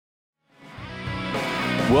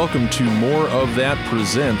welcome to More of That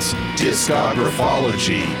Presents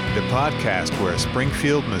Discographology, the podcast where a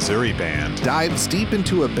Springfield, Missouri band dives deep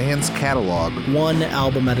into a band's catalog, one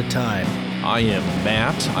album at a time. I am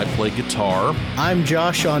Matt. I play guitar. I'm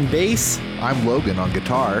Josh on bass. I'm Logan on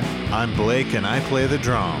guitar. I'm Blake and I play the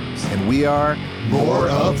drums. And we are More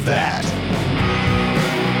of That.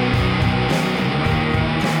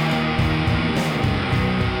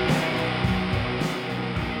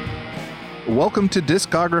 Welcome to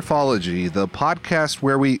Discographology, the podcast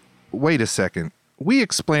where wait a second. We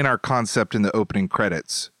explain our concept in the opening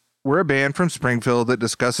credits. We're a band from Springfield that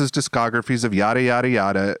discusses discographies of yada yada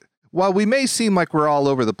yada. While we may seem like we're all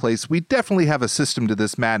over the place, we definitely have a system to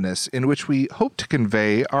this madness in which we hope to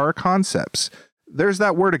convey our concepts. There's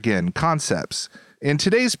that word again, concepts. In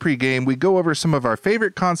today's pregame, we go over some of our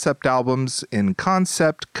favorite concept albums in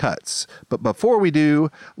concept cuts. But before we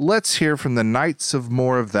do, let's hear from the Knights of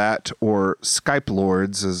More of That, or Skype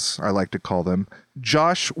Lords, as I like to call them.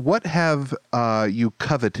 Josh, what have you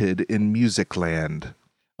coveted in music land?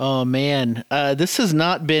 Oh, man. This has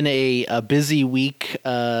not been a busy week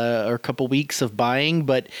or a couple weeks of buying,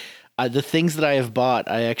 but the things that I have bought,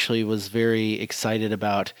 I actually was very excited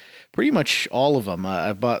about. Pretty much all of them.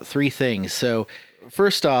 I bought three things. So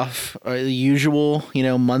first off, the usual,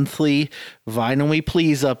 monthly Vinyl Me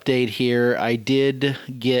Please update here. I did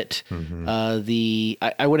get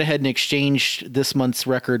I went ahead and exchanged this month's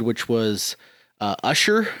record, which was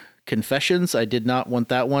Usher, Confessions. I did not want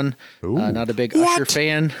that one. Not a big Usher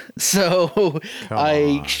fan. So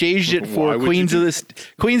I exchanged it for Queens of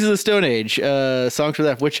the Stone Age, Songs for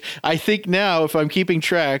That, which I think now, if I'm keeping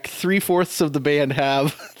track, 3/4 of the band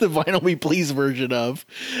have the Vinyl Me Please version of,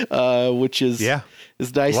 which is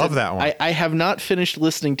nice. Love that one. I have not finished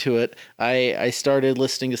listening to it. I started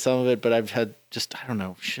listening to some of it, but I've had I don't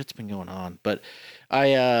know, shit's been going on. But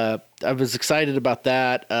I was excited about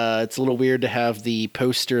that. It's a little weird to have the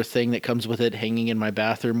poster thing that comes with it hanging in my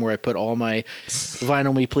bathroom where I put all my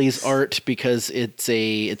Vinyl Me Please art, because it's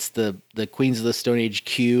the Queens of the Stone Age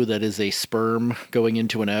Q that is a sperm going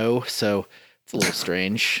into an O. So it's a little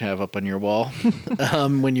strange to have up on your wall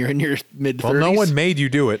when you're in your mid-30s. Well, no one made you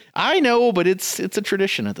do it. I know, but it's a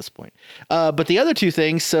tradition at this point. But the other two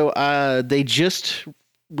things, so they just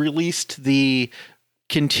released the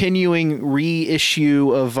continuing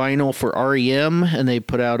reissue of vinyl for REM, and they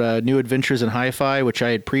put out New Adventures in Hi-Fi, which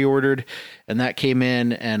I had pre-ordered, and that came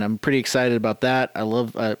in, and I'm pretty excited about that.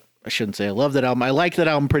 I shouldn't say I love that album. I like that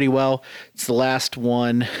album pretty well. It's the last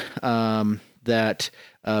one that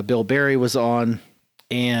Bill Berry was on,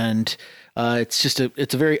 and it's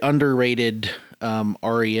a very underrated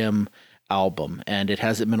REM album, and it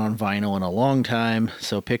hasn't been on vinyl in a long time,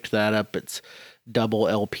 so picked that up. It's double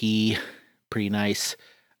LP, pretty nice.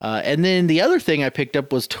 And then the other thing I picked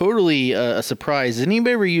up was totally a surprise. Did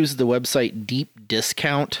anybody ever use the website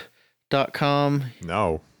deepdiscount.com?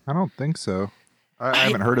 No. I don't think so. I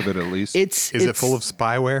haven't heard of it, at least. Is it full of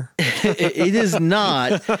spyware? It is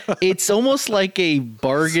not. It's almost like a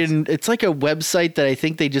bargain. It's like a website that I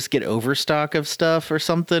think they just get overstock of stuff or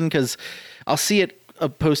something, because I'll see it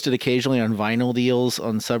posted occasionally on Vinyl Deals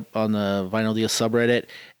on the Vinyl Deals subreddit.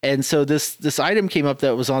 And so this item came up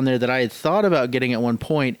that was on there that I had thought about getting at one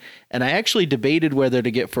point, and I actually debated whether to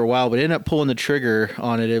get for a while, but ended up pulling the trigger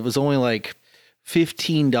on it. It was only like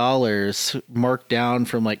 $15 marked down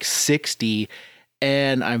from like $60,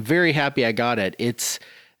 and I'm very happy I got it. It's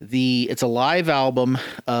a live album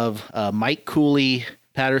of Mike Cooley,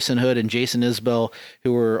 Patterson Hood, and Jason Isbell,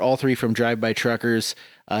 who were all three from Drive By Truckers.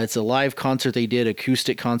 It's a live concert they did,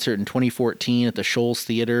 acoustic concert in 2014 at the Shoals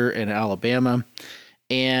Theater in Alabama.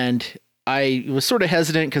 And I was sort of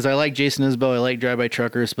hesitant because I like Jason Isbell, I like Drive By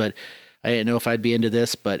Truckers, but I didn't know if I'd be into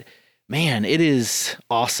this. But man, it is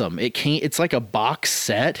awesome. It's like a box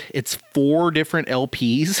set. It's 4 different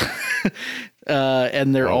LPs,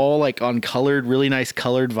 and they're all like on colored, really nice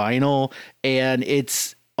colored vinyl. And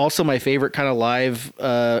it's also my favorite kind of live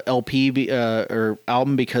LP or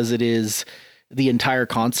album, because it is the entire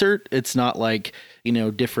concert. It's not like,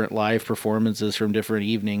 different live performances from different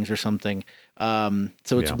evenings or something.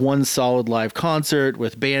 So it's one solid live concert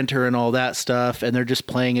with banter and all that stuff. And they're just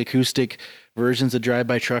playing acoustic versions of Drive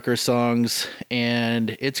By Trucker songs.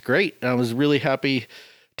 And it's great. I was really happy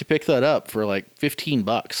to pick that up for like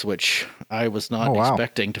 $15, which I was not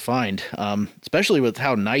expecting to find, especially with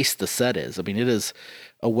how nice the set is. I mean, it is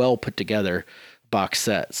a well put together box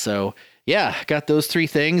set. So yeah, got those three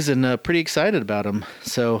things and pretty excited about them.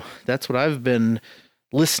 So that's what I've been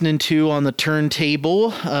listening to on the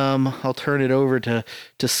turntable. I'll turn it over to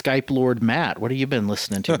Skype Lord Matt. What have you been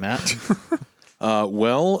listening to, Matt?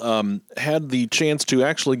 Had the chance to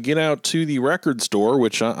actually get out to the record store,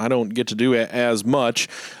 which I don't get to do as much.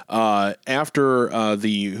 After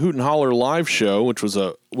the Hoot and Holler live show, which was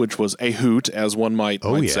a hoot, as one might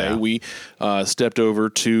say, we stepped over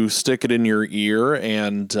to Stick It in Your Ear,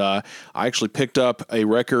 and I actually picked up a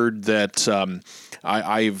record that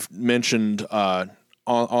I've mentioned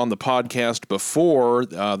on the podcast before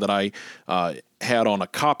that I had on a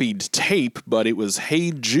copied tape, but it was Hey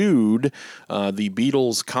Jude, the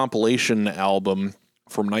Beatles compilation album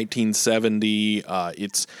from 1970.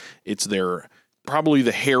 It's their probably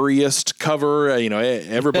the hairiest cover.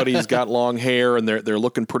 Everybody's got long hair and they're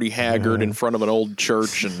looking pretty haggard in front of an old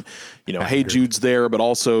church, and Hey Jude's there, but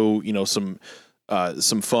also some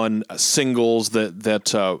fun singles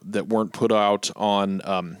that weren't put out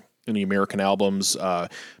on any American albums.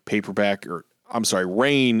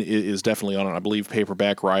 Rain is definitely on it. I believe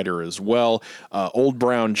Paperback Writer as well. Old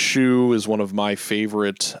Brown Shoe is one of my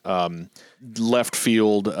favorite left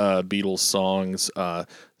field Beatles songs.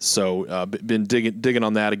 So been digging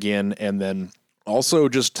on that again, and then also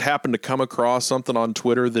just happened to come across something on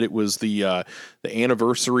Twitter that it was the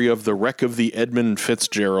anniversary of the wreck of the Edmund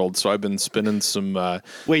Fitzgerald. So I've been spinning some.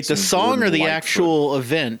 Wait, the song Gordon or the Lightfoot. actual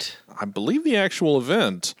event? I believe the actual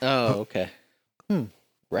event. Oh, okay.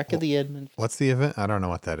 Wreck of the Edmund. What's the event? I don't know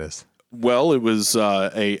what that is. Well, it was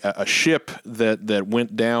a ship that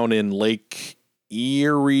went down in Lake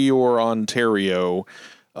Erie or Ontario,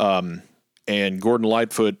 and Gordon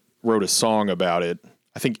Lightfoot wrote a song about it.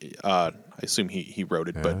 I think I assume he wrote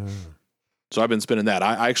it, but so I've been spinning that.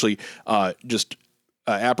 I actually just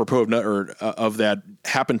apropos of that,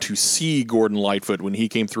 happened to see Gordon Lightfoot when he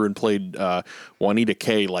came through and played Juanita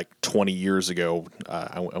Kay like 20 years ago.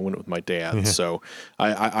 I went with my dad, so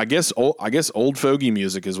I guess old fogey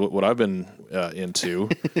music is what I've been into.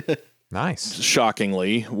 Nice.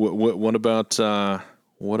 Shockingly, what about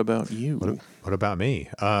you? What about me?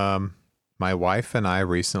 My wife and I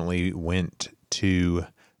recently went to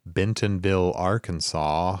Bentonville,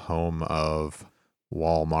 Arkansas, home of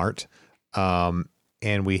Walmart.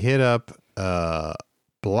 And we hit up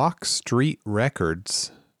Block Street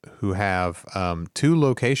Records, who have 2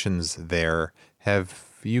 locations there. Have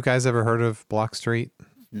you guys ever heard of Block Street?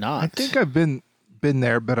 Not. I think I've been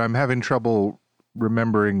there, but I'm having trouble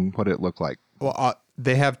remembering what it looked like. Well,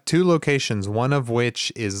 they have 2 locations, one of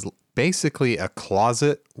which is basically a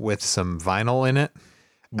closet with some vinyl in it,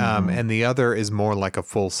 and the other is more like a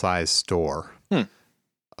full-size store.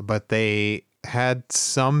 But they had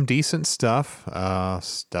some decent stuff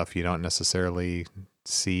you don't necessarily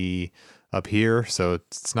see up here, so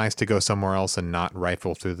it's nice to go somewhere else and not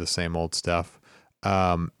rifle through the same old stuff.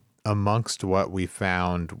 Amongst what we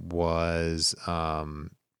found was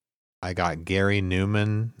I got Gary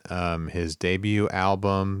Newman, his debut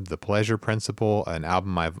album, The Pleasure Principle, an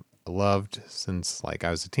album I've loved since like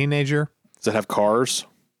I was a teenager. Does it have Cars?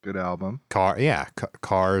 Good album.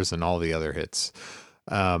 Cars and all the other hits.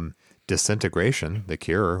 Disintegration, The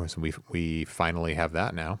Cure, we finally have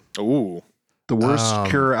that now. Ooh. The worst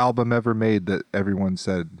Cure album ever made that everyone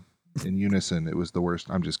said in unison it was the worst.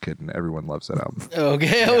 I'm just kidding. Everyone loves that album.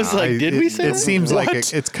 Okay, I was like, did we say it that? seems like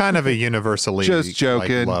it's kind of a universally Just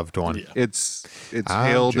joking. loved one. Yeah. It's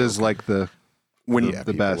hailed as like the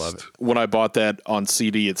best. When I bought that on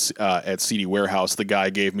CD, it's at CD Warehouse. The guy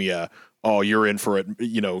gave me you're in for it.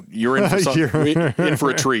 You're in for something. in for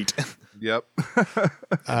a treat. Yep.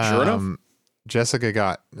 Sure enough. Jessica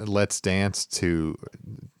got Let's Dance to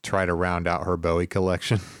try to round out her Bowie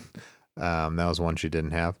collection. That was one she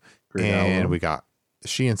didn't have. Great and album.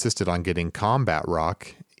 she insisted on getting Combat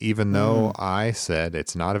Rock, even though I said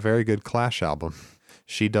it's not a very good Clash album.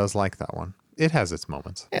 She does like that one. It has its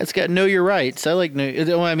moments. Yeah, it's got Know Your Rights. I like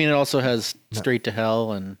it also has Straight to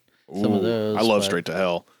Hell and some of those. I love Straight to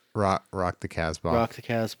Hell. Rock the Casbah. Rock the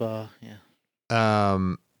Casbah.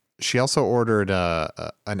 Yeah. She also ordered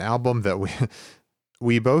an album that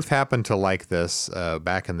we both happened to like this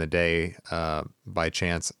back in the day by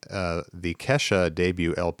chance. The Kesha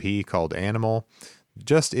debut LP called Animal,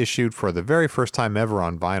 just issued for the very first time ever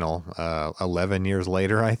on vinyl 11 years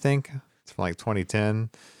later, I think. It's from like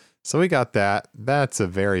 2010. So we got that. That's a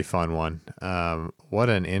very fun one. What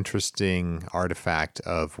an interesting artifact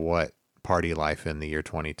of what party life in the year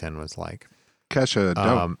 2010 was like.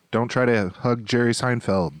 Kesha, don't try to hug Jerry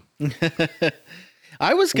Seinfeld.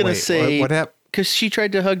 I was gonna say what happened? Because she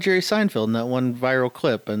tried to hug Jerry Seinfeld in that one viral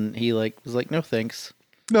clip, and he was like, "No thanks."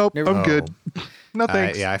 Nope, Never- I'm good. No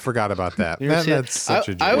thanks. I forgot about that. You ever see it? That's such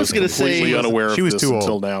a joke. I was gonna say- Completely unaware of She was this too old.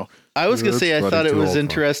 until now. I was gonna say I thought it was too old.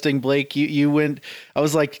 interesting, Blake. You went. I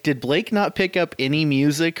was like, did Blake not pick up any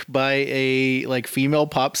music by a like female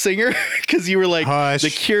pop singer? Because you were like Hush. The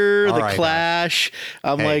Cure, All The right, Clash.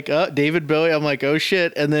 I'm Hey. like, oh, David Bowie. I'm like, oh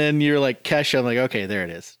shit. And then you're like Kesha. I'm like, okay, there it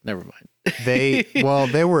is. Never mind.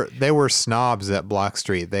 They were snobs at Block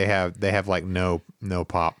Street. They have like no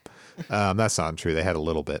pop. That's not true. They had a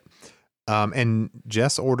little bit. And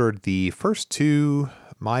Jess ordered the first 2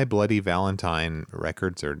 My Bloody Valentine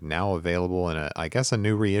records are now available in I guess a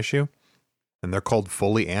new reissue, and they're called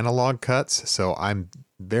fully analog cuts. So I'm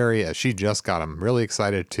she just got them. Really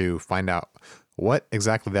excited to find out what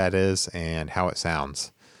exactly that is and how it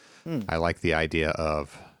sounds. I like the idea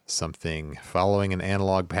of something following an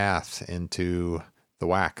analog path into the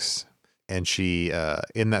wax. And she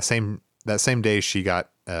in that same day she got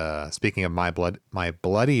speaking of My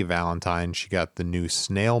Bloody Valentine, she got the new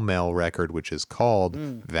Snail Mail record, which is called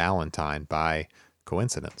Valentine by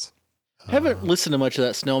coincidence. I haven't listened to much of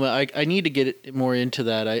that Snowman. I need to get it more into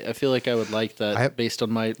that. I feel like I would like that based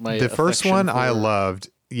on my The first affection one for I loved.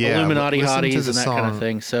 Yeah, Illuminati listen to hotties the and that kind of song.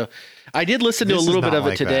 thing. So I did listen to a This is little bit not of it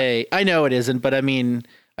like that. today. I know it isn't, but I mean,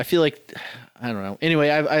 I feel like I don't know. Anyway,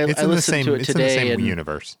 I It's in the listened same. to it It's in the today same and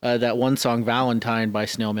universe. that one song Valentine by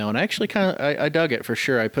Snail Mail, and I actually I dug it for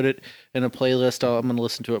sure. I put it in a playlist. I'm going to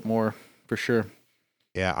listen to it more for sure.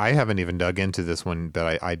 Yeah, I haven't even dug into this one,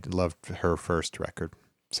 but I loved her first record.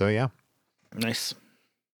 So yeah, Nice.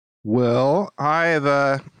 Well,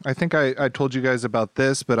 I think I told you guys about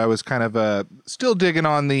this, but I was kind of still digging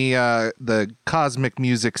on the cosmic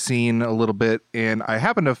music scene a little bit, and I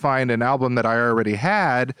happened to find an album that I already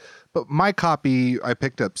had, but my copy I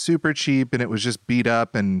picked up super cheap, and it was just beat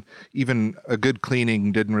up, and even a good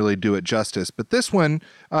cleaning didn't really do it justice. But this one,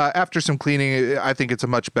 after some cleaning, I think it's a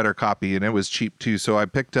much better copy, and it was cheap too. So I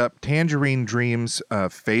picked up Tangerine Dream's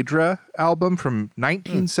Phaedra album from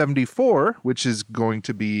 1974, which is going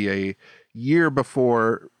to be a year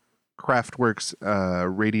before Kraftwerk's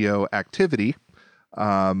Radioactivity.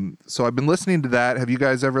 So I've been listening to that. Have you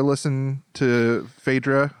guys ever listened to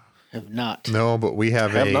Phaedra? Have not. no, but we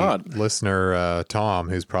have Have a not. listener, Tom,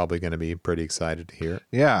 who's probably going to be pretty excited to hear it.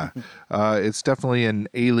 Yeah, it's definitely an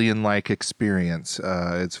alien-like experience.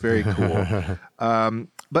 It's very cool.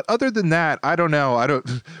 But other than that, I don't know.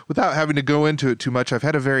 Without having to go into it too much, I've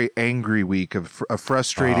had a very angry week of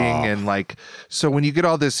frustrating and like. So when you get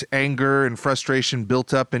all this anger and frustration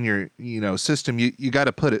built up in your system, you got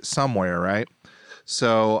to put it somewhere, right?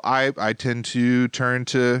 So I tend to turn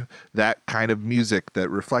to that kind of music that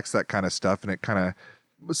reflects that kind of stuff, and it kind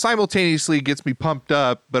of simultaneously gets me pumped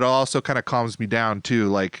up, but also kind of calms me down too.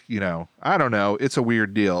 Like, I don't know. It's a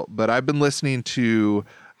weird deal, but I've been listening to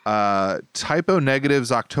Typo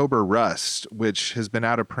Negative's October Rust, which has been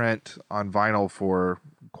out of print on vinyl for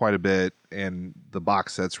quite a bit, and the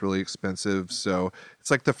box set's really expensive. So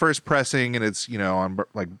it's like the first pressing, and it's on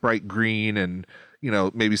like bright green and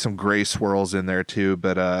maybe some gray swirls in there too.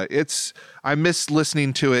 But I miss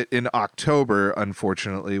listening to it in October,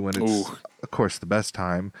 unfortunately, when it's of course the best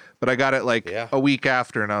time. But I got it like a week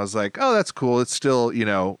after, and I was like, oh, that's cool. It's still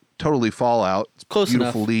totally fall out. It's Close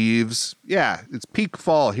beautiful enough. Leaves. Yeah, it's peak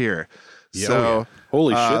fall here. Yeah, So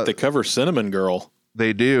Holy shit, they cover Cinnamon Girl.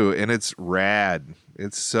 they do, and it's rad.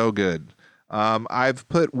 It's so good. I've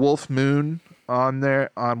put Wolf Moon on there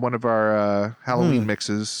on one of our Halloween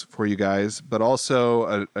mixes for you guys, but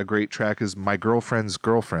also a great track is My Girlfriend's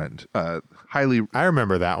Girlfriend. Highly. I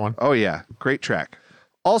remember that one. Oh yeah, great track.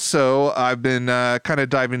 Also, I've been kind of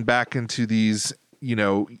diving back into these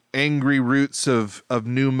angry roots of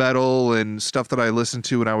new metal and stuff that I listened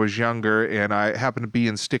to when I was younger, and I happened to be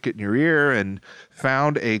in Stick It in Your Ear and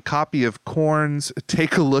found a copy of Korn's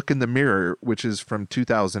Take a Look in the Mirror, which is from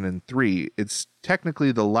 2003. It's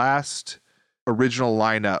technically the last original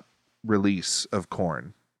lineup release of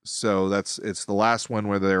Korn, so it's the last one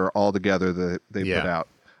where they're all together that they put out.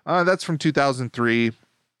 That's from 2003.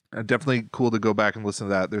 Definitely cool to go back and listen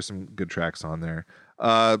to that. There's some good tracks on there.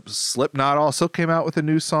 Slipknot also came out with a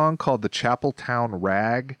new song called the Chapeltown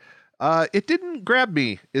Rag. It didn't grab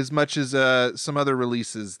me as much as some other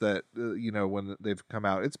releases that when they've come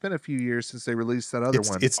out. It's been a few years since they released that other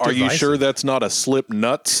one. Are you sure that's not a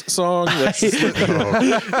Slipnuts song? That's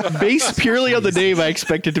Based purely on the name, I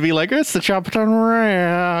expect it to be like, it's the Chopperton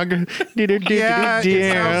Rag. yeah,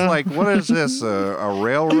 it sounds like, what is this? A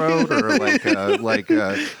railroad or like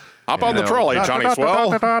Hop on the trolley, Johnny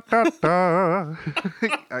Swell.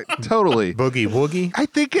 Totally. Boogie Woogie. I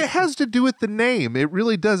think it has to do with the name. It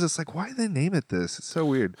really does. It's like, why did they name it this? It's so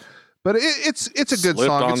weird. But it's a good Slipped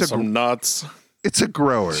song. on It's a some nuts. It's a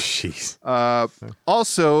grower. Jeez.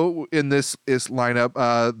 Also in this lineup,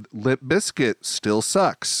 Limp Bizkit Still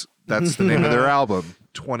Sucks. That's the name of their album,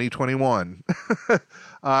 2021.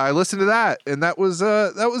 I listened to that, and that was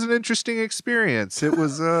an interesting experience. It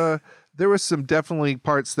was there was some definitely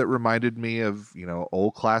parts that reminded me of,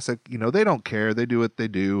 old classic. They don't care. They do what they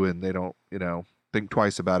do, and they don't, think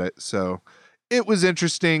twice about it. So it was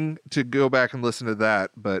interesting to go back and listen to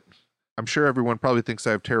that, but I'm sure everyone probably thinks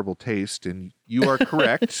I have terrible taste, and you are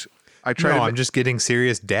correct. I'm just getting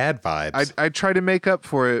serious dad vibes. I try to make up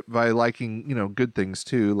for it by liking, good things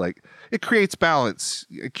too. Like, it creates balance.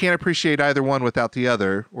 I can't appreciate either one without the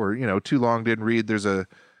other, or, too long didn't read. There's a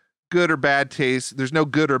good or bad taste. There's no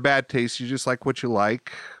good or bad taste. You just like what you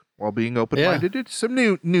like while being open-minded. It's some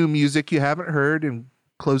new music you haven't heard, and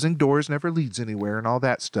closing doors never leads anywhere, and all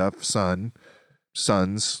that stuff.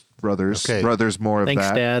 Sons, brothers, Okay. brothers, more of Thanks,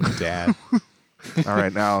 that. Dad. All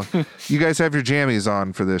right, now you guys have your jammies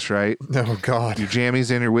on for this, right? Oh God. Your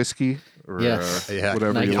jammies and your whiskey, or Yes. Yeah.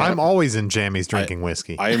 whatever Nice. you like. I'm always in jammies drinking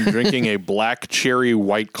whiskey. I am drinking a black cherry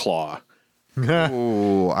White Claw.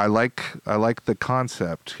 Oh, I like the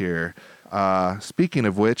concept here. Speaking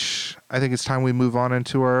of which, I think it's time we move on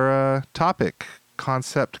into our topic: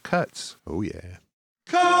 concept cuts. Oh yeah.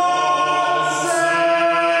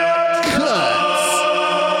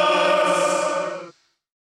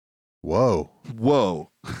 Whoa. Whoa!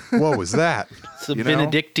 What was that? Some You know?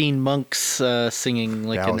 Benedictine monks singing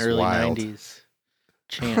like That an was early wild. 90s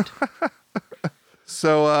chant.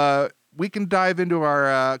 So we can dive into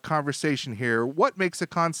our conversation here. What makes a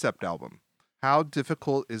concept album? How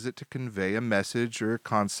difficult is it to convey a message or a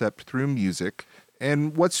concept through music?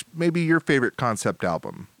 And what's maybe your favorite concept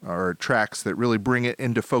album or tracks that really bring it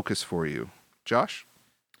into focus for you? Josh?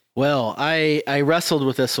 Well, I wrestled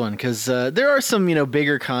with this one because there are some,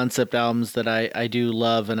 bigger concept albums that I do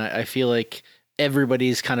love, and I feel like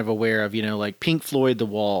everybody's kind of aware of, like Pink Floyd, The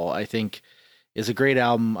Wall, I think is a great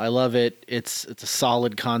album. I love it. It's a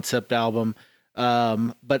solid concept album.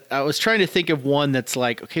 But I was trying to think of one that's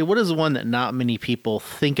like, okay, what is one that not many people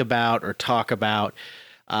think about or talk about?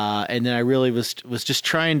 And then I really was just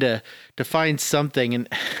trying to find something, and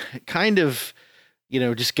kind of,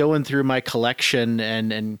 just going through my collection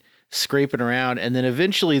and scraping around. And then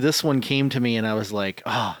eventually this one came to me, and I was like,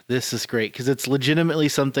 oh, this is great. 'Cause it's legitimately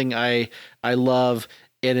something I love,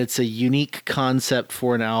 and it's a unique concept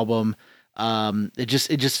for an album. It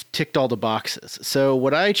just ticked all the boxes. So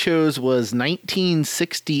what I chose was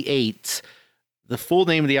 1968's. The full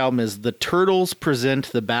name of the album is The Turtles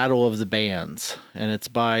Present the Battle of the Bands, and it's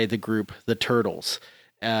by the group The Turtles,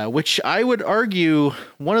 which I would argue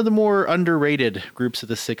one of the more underrated groups of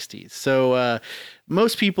the 60s. So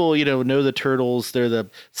most people, know the Turtles. They're the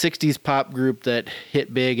 60s pop group that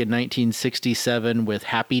hit big in 1967 with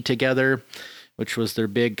Happy Together, which was their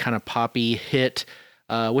big kind of poppy hit,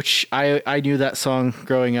 which I knew that song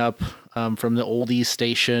growing up from the oldies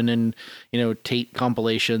station and, Tate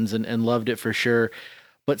compilations, and loved it for sure.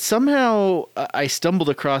 But somehow I stumbled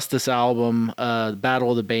across this album,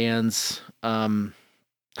 Battle of the Bands.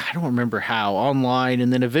 I don't remember how, online.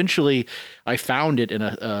 And then eventually I found it in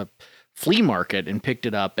a flea market and picked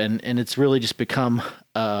it up. And it's really just become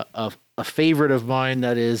a favorite of mine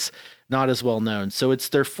that is not as well known. So it's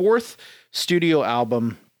their fourth studio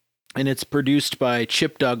album, and it's produced by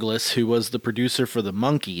Chip Douglas, who was the producer for the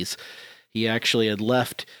Monkees. He actually had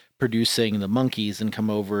left producing the Monkees and come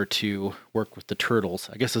over to work with the Turtles.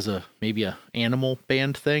 I guess as maybe a animal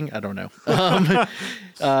band thing. I don't know.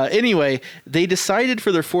 Anyway, they decided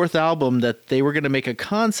for their fourth album that they were going to make a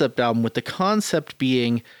concept album, with the concept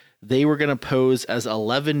being they were going to pose as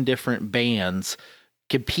 11 different bands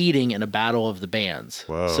competing in a battle of the bands.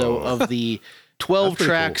 Whoa. So of the 12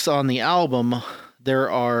 tracks on the album,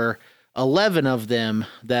 there are 11 of them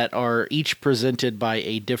that are each presented by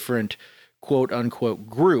a different quote unquote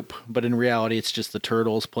group, but in reality it's just the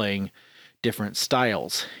Turtles playing different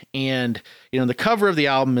styles. And the cover of the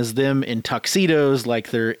album is them in tuxedos, like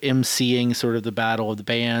they're emceeing sort of the battle of the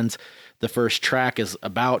bands. The first track is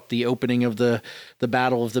about the opening of the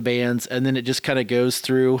battle of the bands, and then it just kind of goes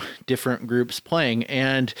through different groups playing.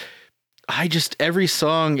 And every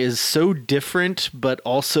song is so different, but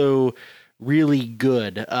also really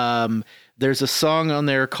good. There's a song on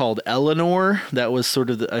there called Eleanor that was sort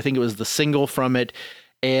of I think it was the single from it,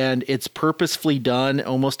 and it's purposefully done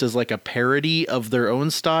almost as like a parody of their own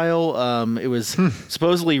style. It was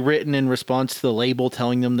supposedly written in response to the label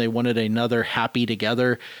telling them they wanted another Happy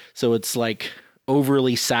Together, so it's like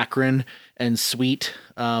overly saccharine and sweet,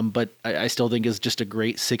 but I still think is just a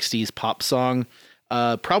great 60s pop song.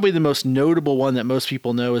 Probably the most notable one that most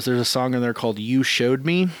people know is there's a song on there called You Showed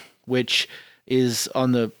Me, which is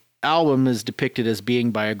on the album is depicted as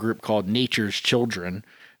being by a group called Nature's Children.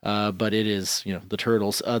 But it is, the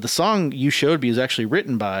Turtles. The song You Showed Me is actually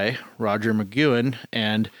written by Roger McGowan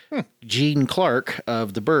and Gene Clark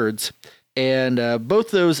of the Byrds. And both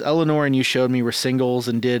those, Eleanor and You Showed Me, were singles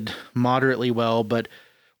and did moderately well, but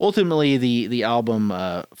ultimately the album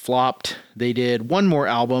flopped. They did one more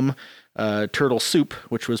album, Turtle Soup,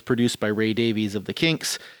 which was produced by Ray Davies of the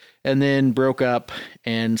Kinks, and then broke up,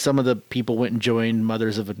 and some of the people went and joined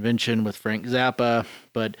Mothers of Invention with Frank Zappa,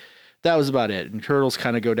 but that was about it. And Turtles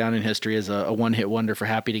kind of go down in history as a one-hit wonder for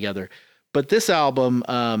Happy Together. But this album,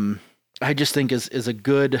 I just think is a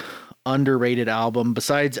good, underrated album.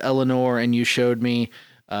 Besides Eleanor and You Showed Me,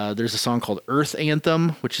 there's a song called Earth Anthem,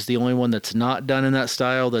 which is the only one that's not done in that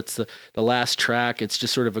style. That's the last track. It's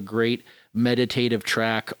just sort of a great meditative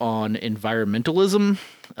track on environmentalism,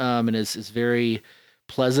 and is very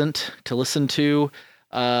pleasant to listen to.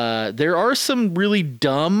 There are some really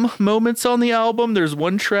dumb moments on the album. There's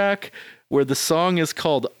one track where the song is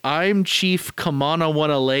called I'm Chief Kamana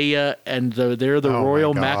Wanalea, and they're the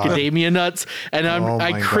Royal Macadamia Nuts, and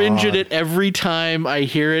I cringe at it every time I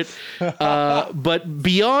hear it. But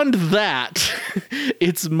beyond that,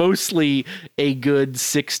 it's mostly a good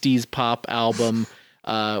 60s pop album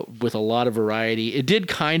with a lot of variety. It did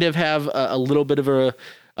kind of have a little bit of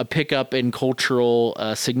a pickup in cultural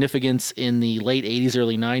significance in the late 80s,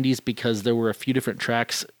 early 90s, because there were a few different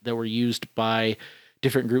tracks that were used by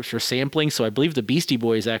different groups for sampling. So I believe the Beastie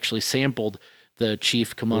Boys actually sampled the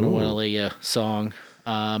Chief Kamana Wanalea song.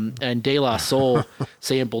 And De La Soul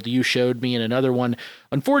sampled You Showed Me in another one.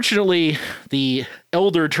 Unfortunately, the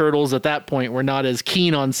elder Turtles at that point were not as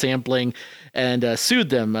keen on sampling and sued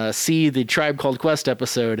them. See the Tribe Called Quest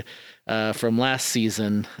episode from last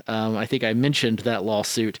season. I think I mentioned that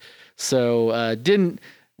lawsuit. So didn't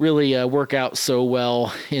really work out so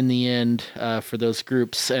well in the end for those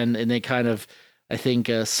groups. And they kind of, I think,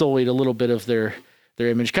 sullied a little bit of their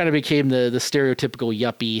image, kind of became the stereotypical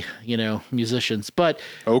yuppie, musicians. But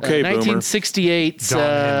 1968's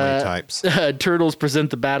types. Turtles present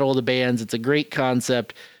the Battle of the Bands. It's a great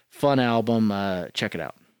concept, fun album. Check it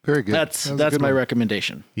out. Very good. That's my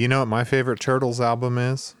recommendation. You know what my favorite Turtles album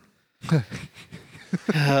is?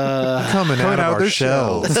 Coming out of our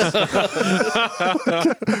shells.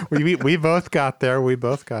 we both got there.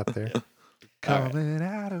 Coming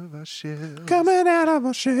out of our shells. Coming out of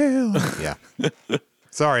our shells. Yeah.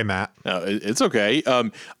 Sorry, Matt. No, it's okay.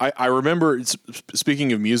 I remember,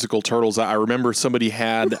 speaking of musical Turtles, I remember somebody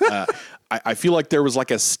had, I feel like there was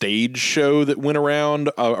like a stage show that went around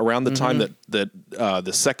the time that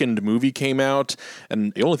the second movie came out.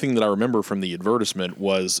 And the only thing that I remember from the advertisement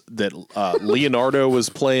was that Leonardo was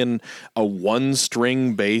playing a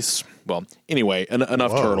one-string bass. Well, anyway,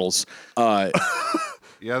 enough Turtles.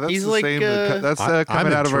 Yeah, that's He's the like, same. That's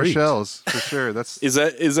coming out of our shells for sure. That's Is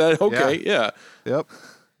that okay? Yeah. Yep.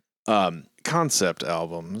 Concept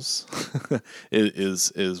albums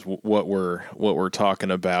is what we're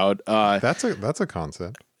talking about. That's a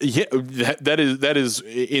concept. Yeah, that is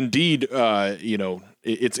indeed.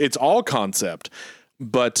 It's all concept.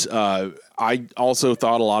 But I also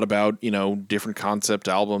thought a lot about, different concept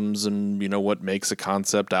albums and, what makes a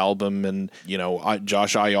concept album. And,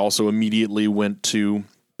 Josh, I also immediately went to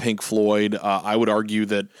Pink Floyd. I would argue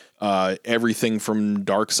that everything from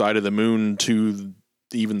Dark Side of the Moon to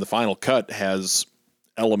even the final cut has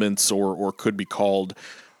elements or could be called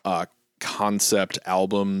concept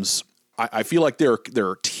albums. I feel like there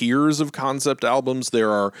are tiers of concept albums. There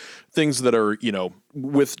are things that are,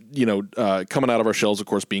 with, coming out of our shells, of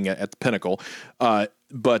course, being at the pinnacle.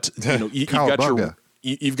 But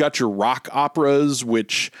you've got your rock operas,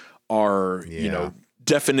 which are,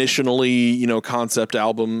 definitionally, concept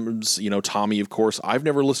albums. Tommy, of course. I've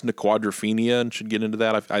never listened to Quadrophenia and should get into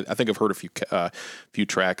that. I think I've heard a few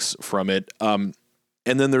tracks from it.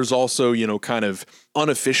 And then there's also, kind of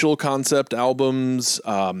unofficial concept albums,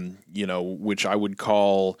 which I would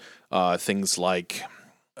call things like,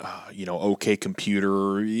 OK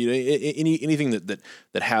Computer, anything that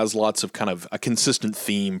has lots of kind of a consistent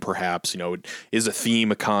theme, perhaps, is a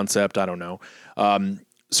theme a concept? I don't know.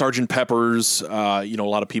 Sgt. Pepper's, a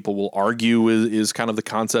lot of people will argue is kind of the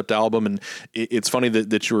concept album. And it's funny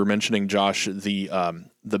that you were mentioning, Josh, the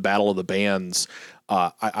Battle of the Bands.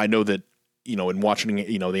 I know that, in watching,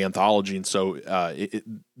 the anthology. And so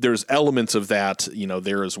there's elements of that,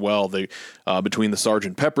 there as well. Between the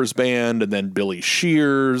Sgt. Pepper's Band and then Billy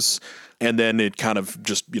Shears. And then it kind of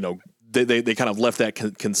just, they kind of left that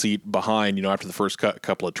conceit behind, after the first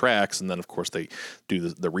couple of tracks. And then, of course, they do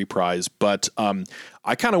the reprise. But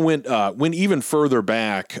I kind of went even further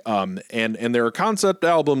back. And there are concept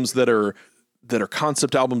albums that that are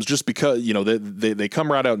concept albums just because, you know, they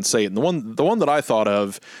come right out and say it. And the one that I thought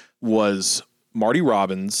of was Marty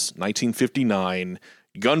Robbins, 1959,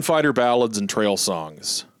 Gunfighter Ballads and Trail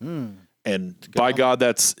Songs. And by God,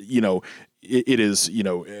 that's, you know, it is, you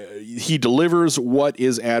know, he delivers what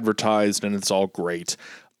is advertised, and it's all great.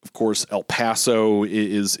 Of course, El Paso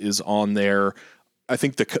is on there. I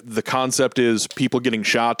think the concept is people getting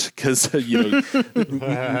shot because, you know,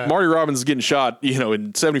 Marty Robbins is getting shot, you know,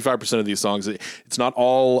 in 75% of these songs. It's not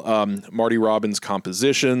all Marty Robbins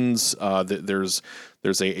compositions. There's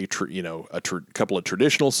a couple of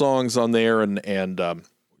traditional songs on there and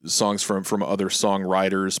songs from other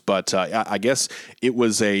songwriters, but I guess it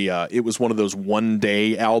was one of those one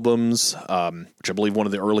day albums, which I believe one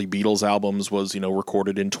of the early Beatles albums was, you know,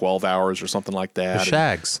 recorded in 12 hours or something like that. The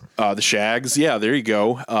Shags. The Shags. Yeah, there you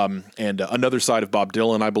go. And Another Side of Bob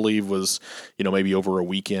Dylan, I believe, was, you know, maybe over a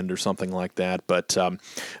weekend or something like that. But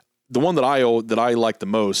the one that I like the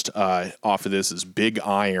most off of this is Big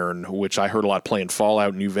Iron, which I heard a lot playing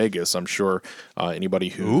Fallout New Vegas. I'm sure anybody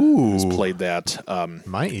who's played that,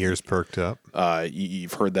 my ears perked up.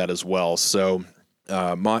 You've heard that as well. So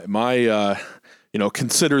my you know,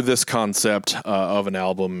 consider this concept of an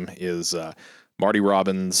album is Marty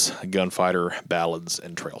Robbins, Gunfighter Ballads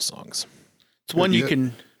and Trail Songs. It's one you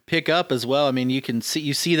can pick up as well. I mean,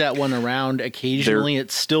 you see that one around occasionally.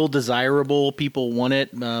 It's still desirable. People want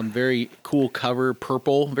it. Very cool cover,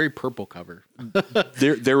 very purple cover.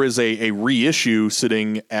 there is a reissue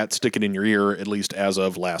sitting at Stick It In Your Ear, at least as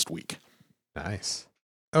of last week. Nice.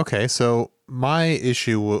 Okay, so my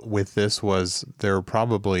issue with this was there are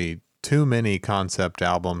probably too many concept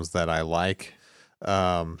albums that I like,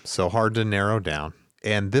 so hard to narrow down.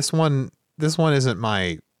 And this one isn't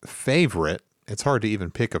my favorite. It's hard to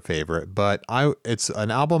even pick a favorite, but it's an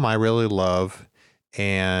album I really love,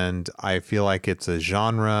 and I feel like it's a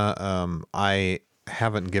genre I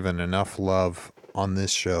haven't given enough love on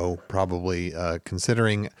this show, probably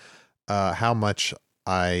considering how much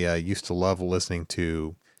I used to love listening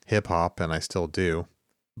to hip hop, and I still do.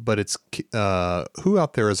 But it's who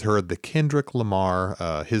out there has heard the Kendrick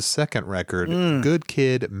Lamar, his second record, Good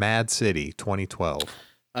Kid, Mad City, 2012?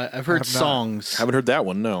 I've heard songs. Haven't heard that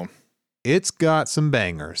one, no. It's got some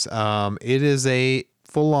bangers. It is a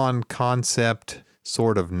full-on concept,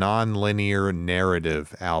 sort of non-linear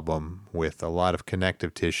narrative album with a lot of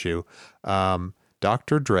connective tissue.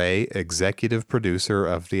 Dr. Dre, executive producer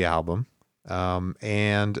of the album.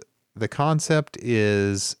 And the concept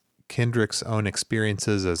is Kendrick's own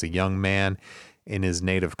experiences as a young man in his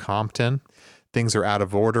native Compton. Things are out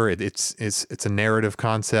of order. It's a narrative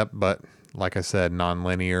concept, but like I said,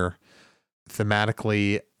 non-linear.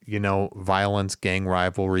 Thematically, you know, violence, gang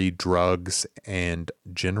rivalry, drugs, and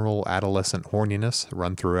general adolescent horniness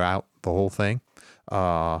run throughout the whole thing.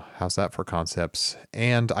 How's that for concepts?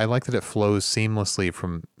 And I like that it flows seamlessly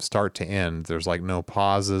from start to end. There's like no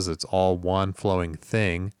pauses. It's all one flowing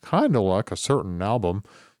thing, kind of like a certain album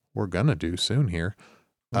we're gonna do soon here.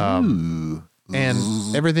 And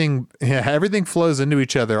everything flows into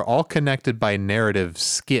each other, all connected by narrative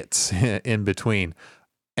skits in between.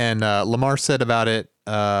 And Lamar said about it,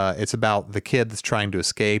 it's about the kid that's trying to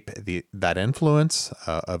escape that influence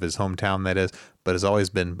of his hometown, that is, but has always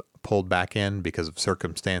been pulled back in because of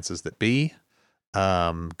circumstances that be.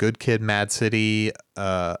 Good Kid, Mad City.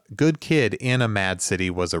 Good Kid in a Mad City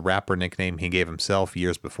was a rapper nickname he gave himself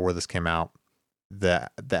years before this came out. The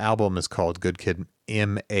album is called Good Kid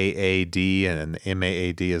MAAD, and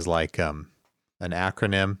MAAD is like an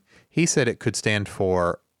acronym. He said it could stand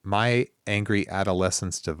for My Angry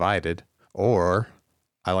Adolescents Divided, or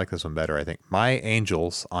I like this one better, I think, My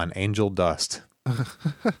Angels on Angel Dust.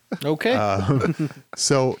 Okay.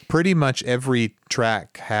 So pretty much every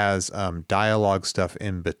track has dialogue stuff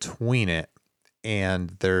in between it,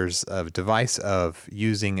 and there's a device of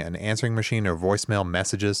using an answering machine or voicemail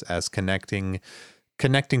messages as connecting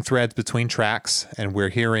threads between tracks. And we're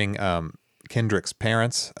hearing Kendrick's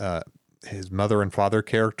parents, his mother and father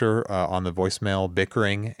character on the voicemail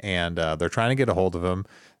bickering, and they're trying to get a hold of him.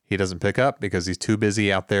 He doesn't pick up because he's too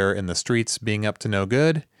busy out there in the streets being up to no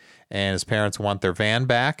good. And his parents want their van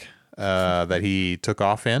back that he took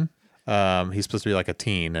off in. He's supposed to be like a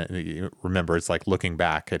teen. Remember, it's like looking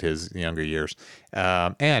back at his younger years.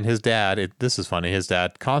 And his dad, this is funny, his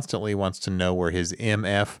dad constantly wants to know where his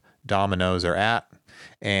MF dominoes are at.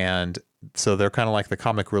 And so they're kind of like the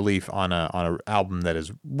comic relief on a album that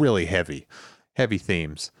is really heavy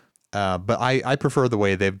themes. But I prefer the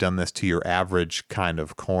way they've done this to your average kind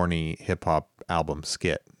of corny hip hop album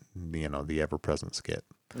skit, you know, the ever present skit.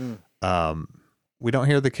 We don't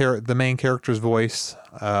hear the main character's voice.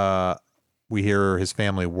 We hear his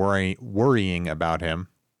family worrying about him.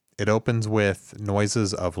 It opens with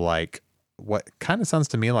noises of like what kind of sounds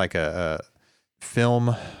to me like a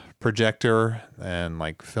film projector and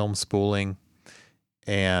like film spooling.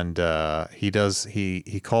 And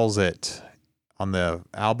he calls it, on the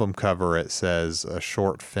album cover, it says a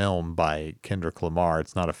short film by Kendrick Lamar.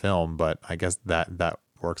 It's not a film, but I guess that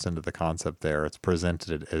works into the concept there. It's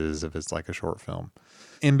presented as if it's like a short film.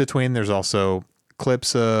 In between, there's also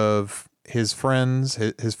clips of his friends,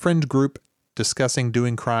 his friend group discussing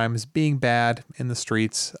doing crimes, being bad in the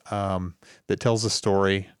streets, that tells a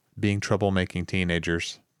story, being troublemaking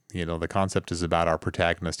teenagers. You know, the concept is about our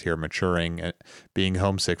protagonist here maturing and being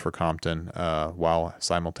homesick for Compton, while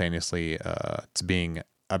simultaneously it's being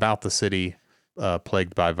about the city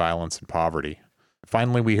plagued by violence and poverty.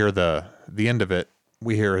 Finally, we hear the end of it.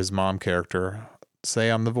 We hear his mom character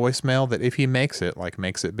say on the voicemail that if he makes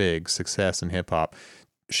it big, success in hip hop,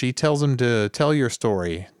 she tells him to tell your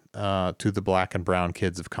story to the black and brown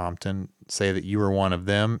kids of Compton, say that you were one of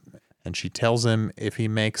them. And she tells him if he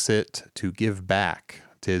makes it to give back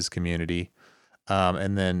to his community.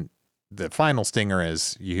 And then the final stinger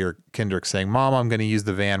is you hear Kendrick saying, "Mom, I'm going to use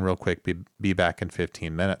the van real quick. Be back in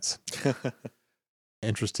 15 minutes."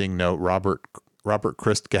 Interesting note, Robert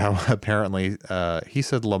Christgau, apparently, he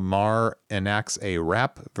said Lamar enacts a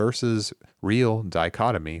rap versus real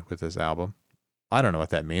dichotomy with this album. I don't know what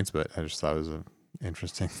that means, but I just thought it was an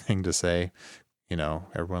interesting thing to say. You know,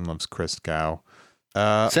 everyone loves Christgau.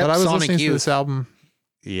 But I was listening to this album.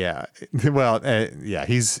 Yeah, well, yeah,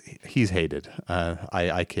 he's hated.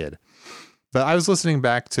 I kid. But I was listening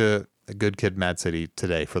back to A Good Kid, Mad City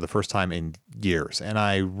today for the first time in years, and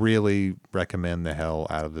I really recommend the hell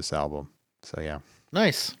out of this album. So yeah,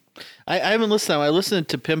 nice. I haven't listened. I listened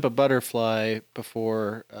to Pimp a Butterfly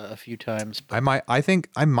before a few times. But... I think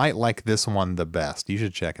I might like this one the best. You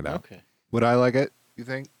should check it out. Okay. Would I like it, you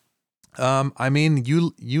think? I mean,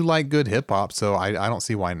 you like good hip hop, so I don't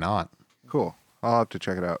see why not. Cool. I'll have to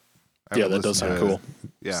check it out. Yeah, that does sound cool.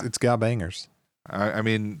 Yeah, it's got bangers. I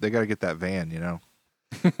mean, they got to get that van, you know.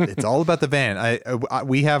 It's all about the van.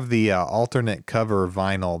 We have the alternate cover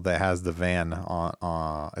vinyl that has the van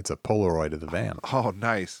on. It's a Polaroid of the van. Oh,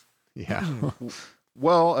 nice. Yeah.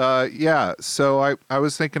 Well, yeah. So I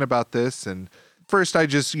was thinking about this, and first I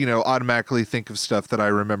just, automatically think of stuff that I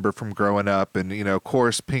remember from growing up. And, of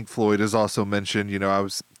course, Pink Floyd is also mentioned. I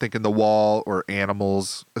was thinking The Wall or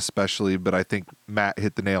Animals especially, but I think Matt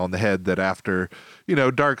hit the nail on the head that after,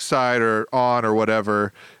 Dark Side or On or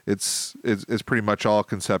whatever, it's pretty much all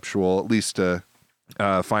conceptual, at least a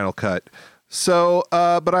Final Cut. So,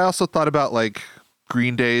 but I also thought about like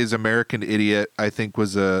Green Day's American Idiot, I think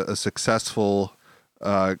was a successful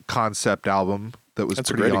concept album that was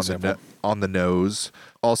pretty on the nose.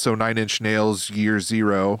 Also, Nine Inch Nails' Year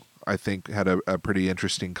Zero, I think, had a pretty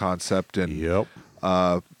interesting concept. And yep.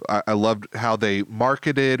 I loved how they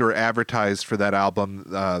marketed or advertised for that album.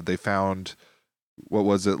 They found, what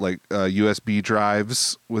was it, like USB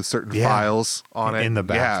drives with certain files on it. In the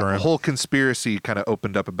bathroom. Yeah, a whole conspiracy kind of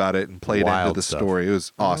opened up about it and played into the story. It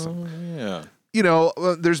was awesome. Oh,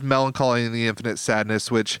 yeah. There's Melancholy and the Infinite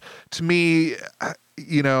Sadness, which to me,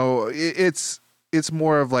 it's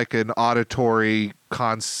more of like an auditory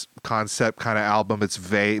concept kind of album. It's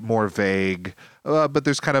more vague, but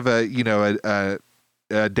there's kind of a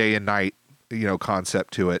day and night,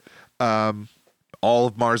 concept to it. All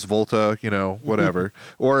of Mars Volta, whatever.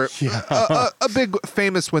 Or a big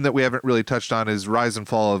famous one that we haven't really touched on is Rise and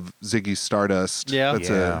Fall of Ziggy Stardust.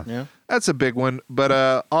 Yeah. That's a big one. But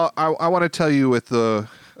I want to tell you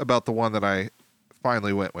about the one that I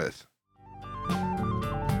finally went with.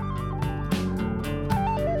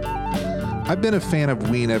 I've been a fan of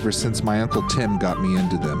Ween ever since my Uncle Tim got me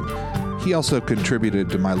into them. He also contributed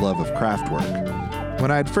to my love of Kraftwerk.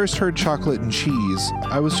 When I had first heard Chocolate and Cheese,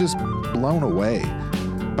 I was just blown away.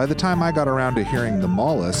 By the time I got around to hearing The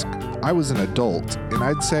Mollusk, I was an adult, and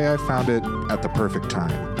I'd say I found it at the perfect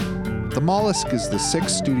time. The Mollusk is the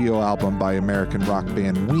sixth studio album by American rock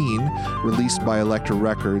band Ween, released by Elektra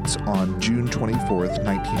Records on June 24th,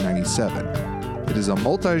 1997. It is a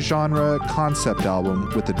multi-genre concept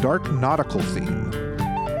album with a dark nautical theme,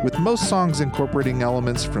 with most songs incorporating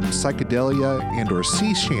elements from psychedelia and or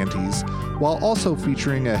sea shanties, while also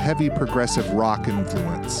featuring a heavy progressive rock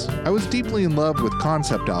influence. I was deeply in love with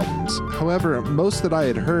concept albums. However, most that I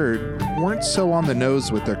had heard weren't so on the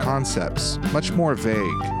nose with their concepts, much more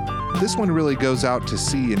vague. This one really goes out to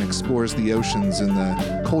sea and explores the oceans and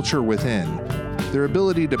the culture within. Their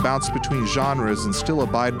ability to bounce between genres and still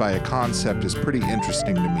abide by a concept is pretty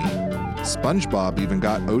interesting to me. SpongeBob even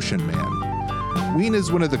got Ocean Man. Ween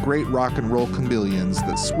is one of the great rock and roll chameleons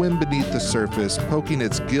that swim beneath the surface, poking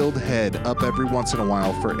its gilled head up every once in a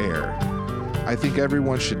while for air. I think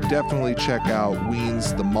everyone should definitely check out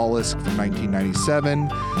Ween's The Mollusk from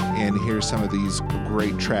 1997, and here's some of these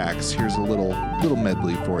great tracks. Here's a little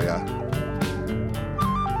medley for you.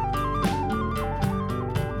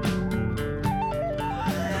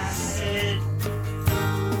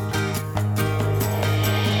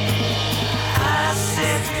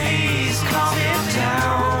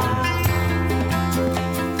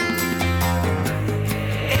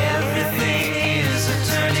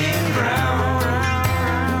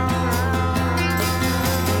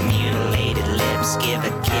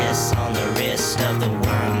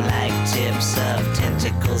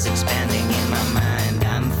 Expanding in my mind,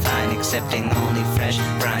 I'm fine, accepting only fresh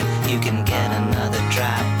brine. You can get another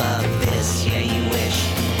drop of this, yeah, you wish.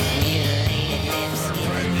 Mutilated lips,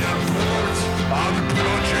 when your foot on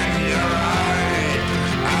bludgeon your eye,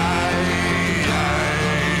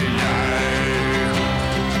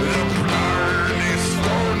 the blarney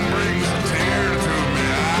stone brings a tear to my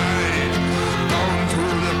eye. Down to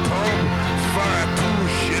the pub for a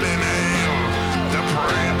 2-shilling ale. The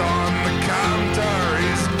bread on the counter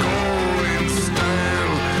is going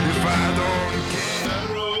stale. If I don't get a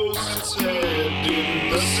rose, it's head in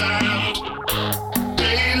the sand.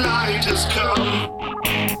 Daylight has come.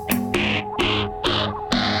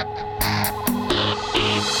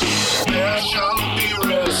 There shall be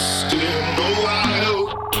rest in a while.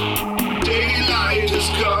 Daylight has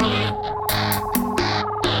come.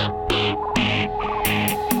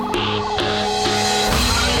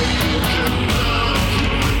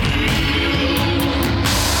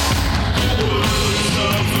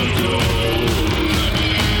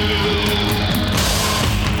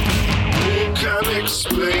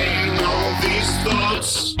 Explain all these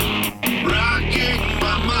thoughts racking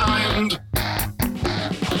my mind.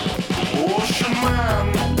 Ocean man,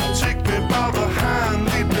 take me by the hand,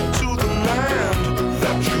 lead me to the land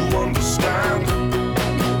that you understand.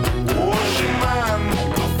 Ocean man,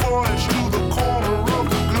 the voyage to the corner of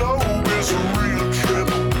the globe is a real trip.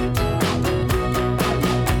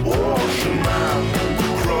 Ocean man, the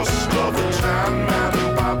crust of a tan man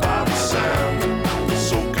and by the sand,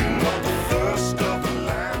 soaking up the thirst of the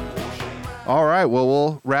land. All right, well,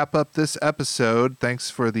 we'll wrap up this episode. Thanks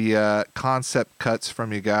for the concept cuts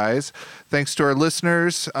from you guys. Thanks to our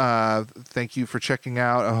listeners. Thank you for checking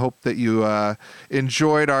out. I hope that you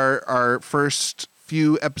enjoyed our first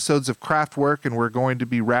few episodes of Kraftwerk, and we're going to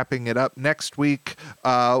be wrapping it up next week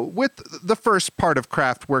with the first part of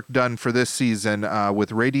Kraftwerk done for this season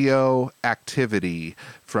with Radioactivity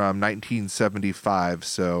from 1975.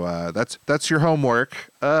 So that's your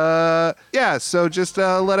homework. Yeah, so just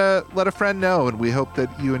let a friend know, and we hope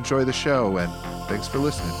that you enjoy the show, and thanks for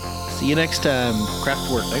listening. See you next time.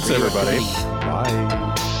 Kraftwerk. Thanks, everybody. Bye.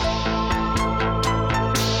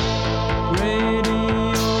 Radioactivity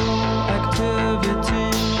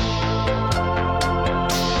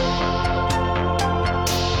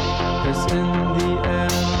is in the air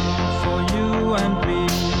for you and me.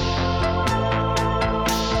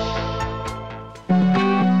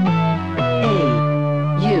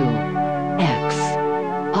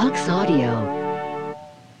 AUX Audio.